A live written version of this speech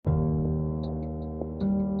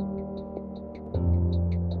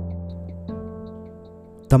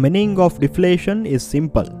The meaning of deflation is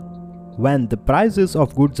simple. When the prices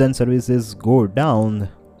of goods and services go down,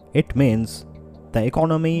 it means the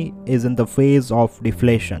economy is in the phase of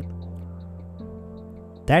deflation.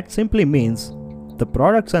 That simply means the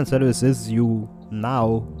products and services you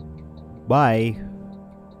now buy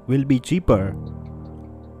will be cheaper,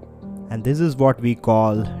 and this is what we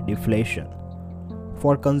call deflation.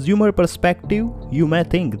 For consumer perspective, you may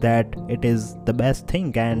think that it is the best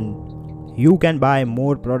thing and you can buy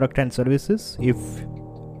more product and services. If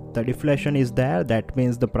the deflation is there, that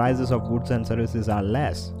means the prices of goods and services are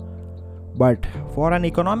less. But for an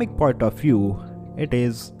economic point of view, it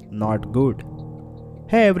is not good.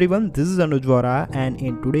 Hey everyone, this is Anuj Vora, and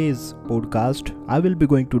in today's podcast, I will be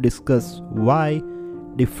going to discuss why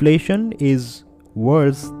deflation is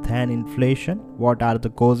worse than inflation, what are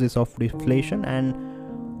the causes of deflation, and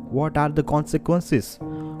what are the consequences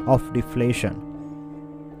of deflation.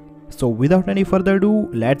 So without any further ado,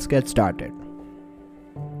 let's get started.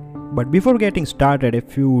 But before getting started,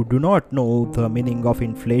 if you do not know the meaning of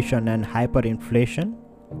inflation and hyperinflation,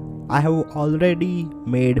 I have already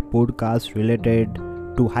made podcasts related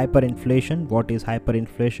to hyperinflation. What is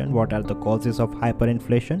hyperinflation? What are the causes of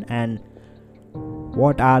hyperinflation? And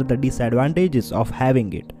what are the disadvantages of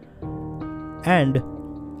having it? And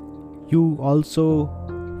you also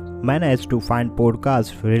managed to find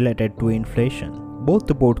podcasts related to inflation. Both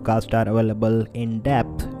the podcasts are available in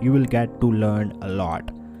depth. You will get to learn a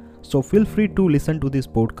lot. So feel free to listen to this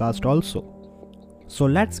podcast also. So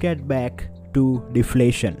let's get back to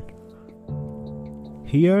deflation.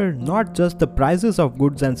 Here, not just the prices of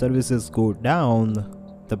goods and services go down,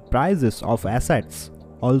 the prices of assets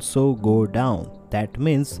also go down. That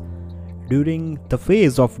means during the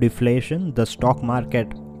phase of deflation, the stock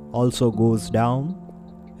market also goes down,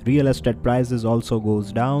 real estate prices also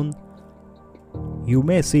goes down. You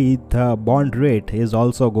may see the bond rate is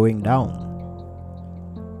also going down.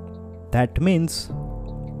 That means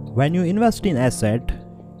when you invest in asset,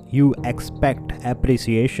 you expect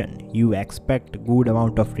appreciation, you expect good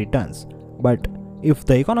amount of returns. But if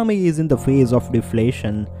the economy is in the phase of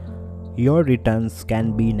deflation, your returns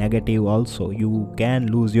can be negative also. You can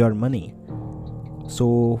lose your money.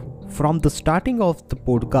 So from the starting of the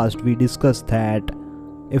podcast, we discussed that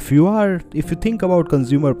if you think about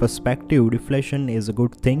consumer perspective, deflation is a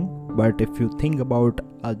good thing. But if you think about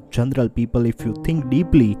a general people, if you think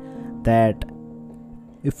deeply, that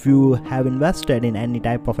if you have invested in any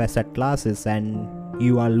type of asset classes and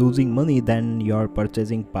you are losing money, then your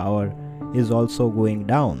purchasing power is also going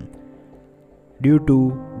down due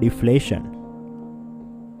to deflation.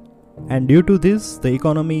 And due to this, the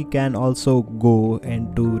economy can also go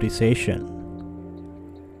into recession.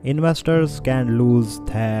 Investors can lose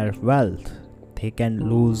their wealth. They can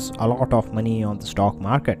lose a lot of money on the stock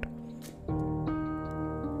market.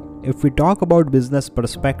 If we talk about business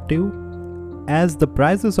perspective, as the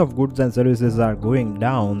prices of goods and services are going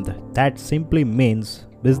down, that simply means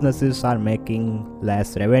businesses are making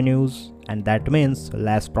less revenues, and that means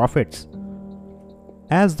less profits.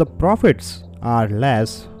 As the profits are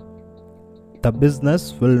less, the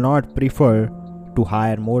business will not prefer to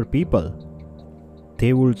hire more people.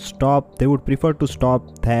 They would prefer to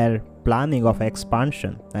stop their planning of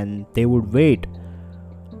expansion, and they would wait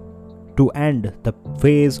to end the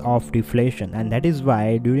phase of deflation. And that is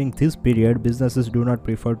why during this period, businesses do not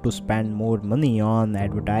prefer to spend more money on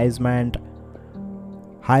advertisement,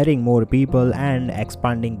 hiring more people, and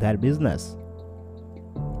expanding their business.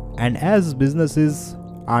 And as businesses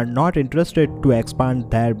are not interested to expand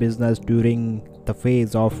their business during the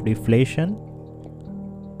phase of deflation,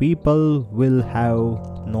 people will have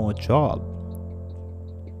no job.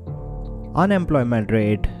 Unemployment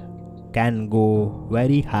rate can go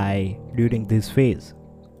very high during this phase.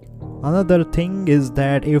 Another thing is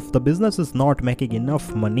that if the business is not making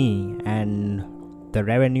enough money and the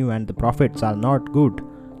revenue and the profits are not good,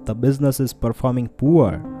 the business is performing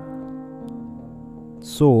poor.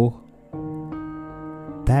 So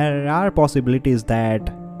there are possibilities that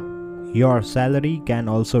your salary can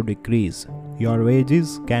also decrease. Your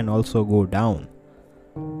wages can also go down.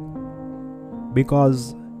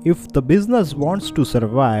 Because if the business wants to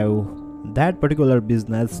survive, that particular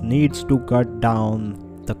business needs to cut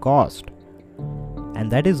down the cost.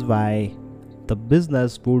 And that is why the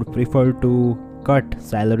business would prefer to cut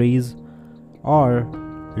salaries or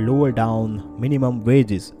lower down minimum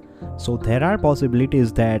wages. So there are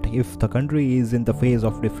possibilities that if the country is in the phase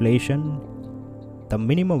of deflation, the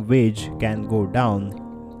minimum wage can go down,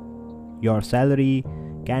 your salary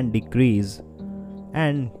can decrease,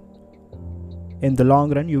 and in the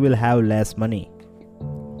long run you will have less money.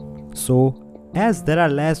 So as there are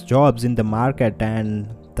less jobs in the market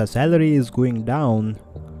and the salary is going down,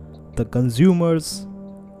 the consumers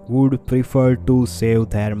would prefer to save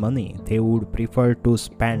their money. They would prefer to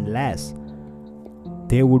spend less.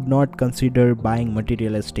 They would not consider buying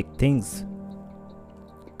materialistic things.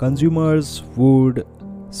 Consumers would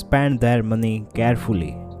spend their money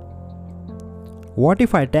carefully. What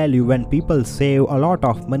if I tell you when people save a lot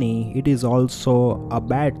of money, it is also a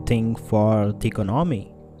bad thing for the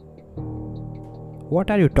economy? What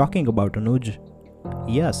are you talking about, Anuj?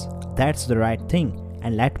 Yes, that's the right thing,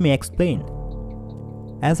 and let me explain.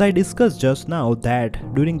 As I discussed just now that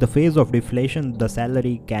during the phase of deflation the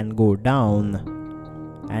salary can go down,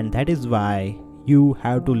 and that is why you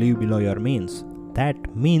have to live below your means.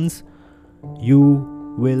 That means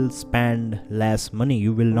you will spend less money.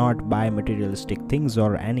 You will not buy materialistic things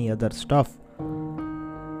or any other stuff.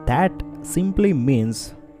 That simply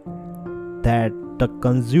means that the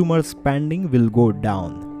consumer spending will go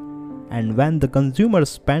down, and when the consumer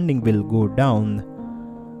spending will go down,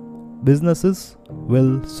 businesses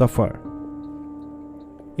will suffer.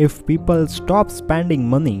 If people stop spending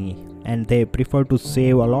money and they prefer to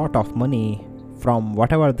save a lot of money from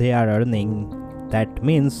whatever they are earning, that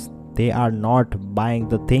means they are not buying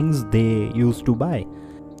the things they used to buy,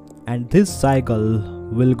 and this cycle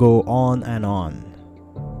will go on and on.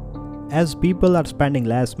 As people are spending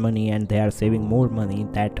less money and they are saving more money,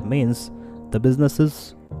 that means the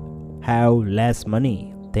businesses have less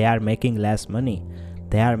money. They are making less money.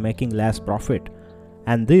 They are making less profit,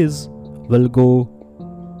 and this will go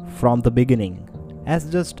from the beginning.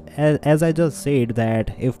 As I just said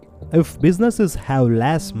that if businesses have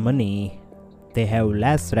less money, they have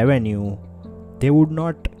less revenue, they would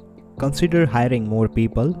not consider hiring more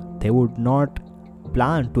people. They would not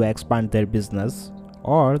plan to expand their business,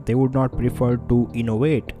 or they would not prefer to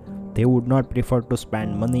innovate. They would not prefer to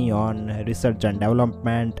spend money on research and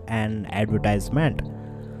development and advertisement.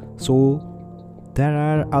 So there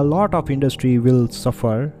are a lot of industry will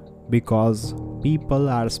suffer because people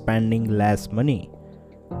are spending less money.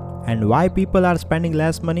 And why people are spending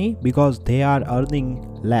less money? Because they are earning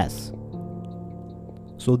less.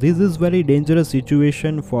 So this is very dangerous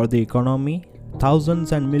situation for the economy.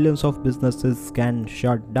 Thousands and millions of businesses can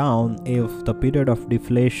shut down if the period of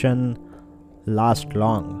deflation lasts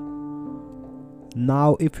long.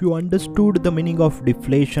 Now, if you understood the meaning of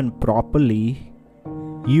deflation properly,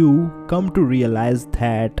 you come to realize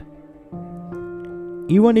that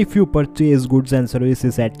even if you purchase goods and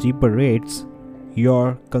services at cheaper rates,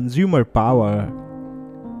 your consumer power,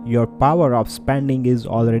 your power of spending is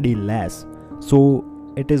already less. So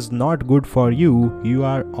it is not good for you. You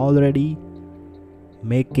are already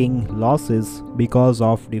making losses because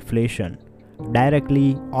of deflation,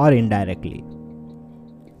 directly or indirectly.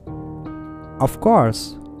 Of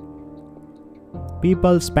course,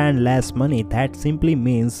 people spend less money. That simply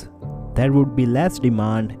means there would be less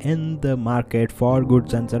demand in the market for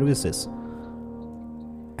goods and services.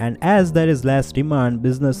 And as there is less demand,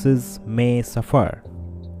 businesses may suffer.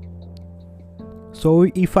 So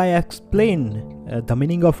if I explain the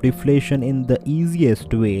meaning of deflation in the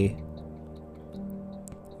easiest way,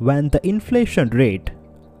 when the inflation rate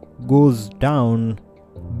goes down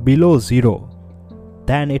below zero,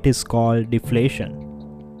 then it is called deflation.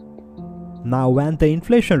 Now when the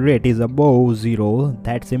inflation rate is above zero,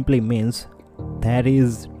 that simply means there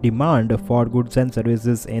is demand for goods and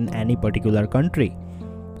services in any particular country.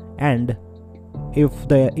 And if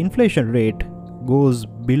the inflation rate goes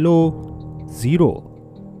below zero,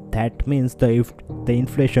 that means if the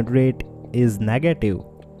inflation rate is negative,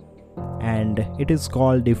 and it is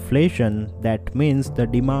called deflation. That means the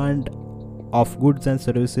demand of goods and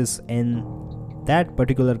services in that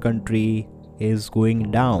particular country is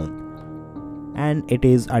going down, and it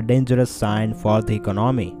is a dangerous sign for the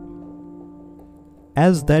economy.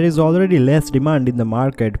 As there is already less demand in the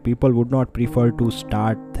market, people would not prefer to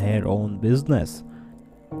start their own business.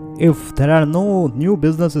 If there are no new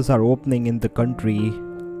businesses are opening in the country,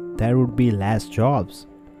 there would be less jobs.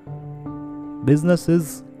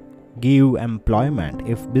 Businesses give employment.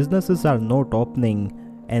 If businesses are not opening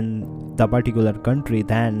in the particular country,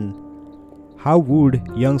 then how would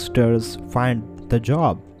youngsters find the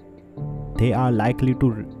job? They are likely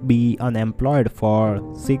to be unemployed for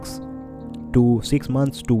 6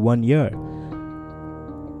 months to 1 year.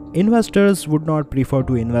 Investors would not prefer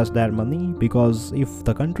to invest their money, because if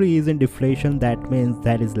the country is in deflation, that means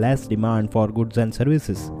there is less demand for goods and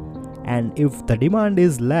services. And if the demand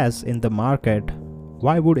is less in the market,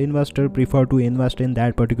 why would investor prefer to invest in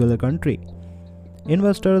that particular country?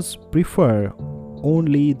 Investors prefer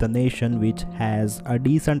only the nation which has a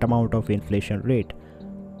decent amount of inflation rate.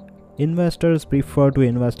 Investors prefer to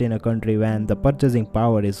invest in a country when the purchasing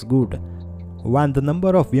power is good, when the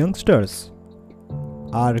number of youngsters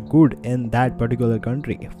are good in that particular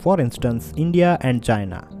country. For instance, India and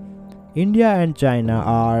China. India and China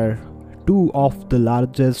are two of the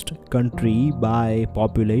largest country by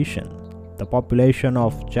population. The population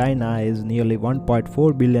of China is nearly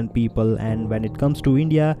 1.4 billion people, and when it comes to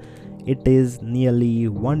India, it is nearly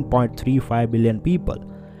 1.35 billion people.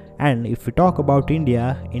 And if we talk about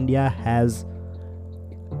India, India has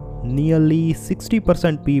nearly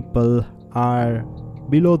 60% people are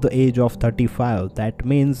below the age of 35. That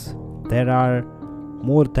means there are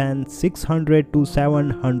more than 600 to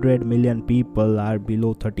 700 million people are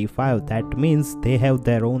below 35. That means they have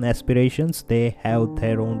their own aspirations, they have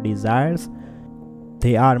their own desires,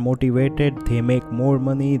 they are motivated, they make more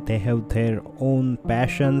money, they have their own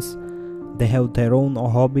passions, they have their own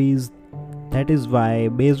hobbies. That is why,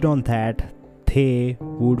 based on that, they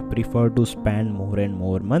would prefer to spend more and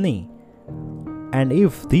more money. And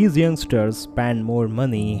if these youngsters spend more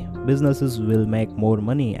money, businesses will make more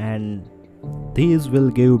money, and these will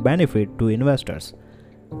give benefit to investors.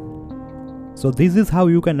 So this is how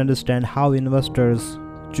you can understand how investors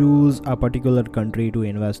choose a particular country to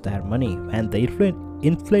invest their money. When the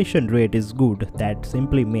inflation rate is good, that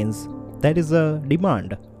simply means there is a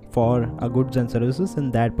demand for goods and services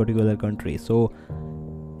in that particular country. So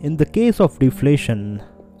in the case of deflation,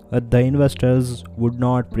 the investors would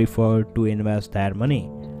not prefer to invest their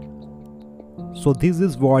money. So this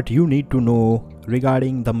is what you need to know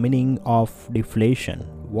regarding the meaning of deflation.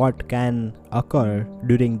 What can occur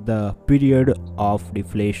during the period of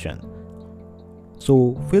deflation.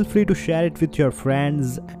 So feel free to share it with your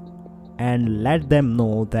friends and let them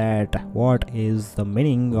know that what is the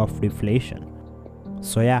meaning of deflation.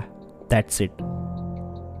 So yeah, that's it.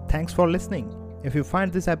 Thanks for listening. If you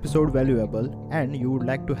find this episode valuable and you would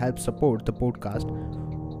like to help support the podcast,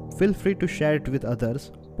 feel free to share it with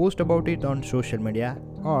others, post about it on social media,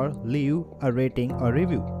 or leave a rating or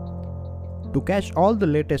review. To catch all the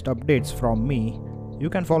latest updates from me, you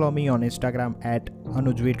can follow me on Instagram at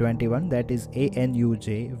AnujV21, that is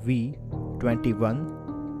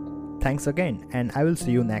ANUJV21. Thanks again, and I will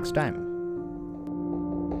see you next time.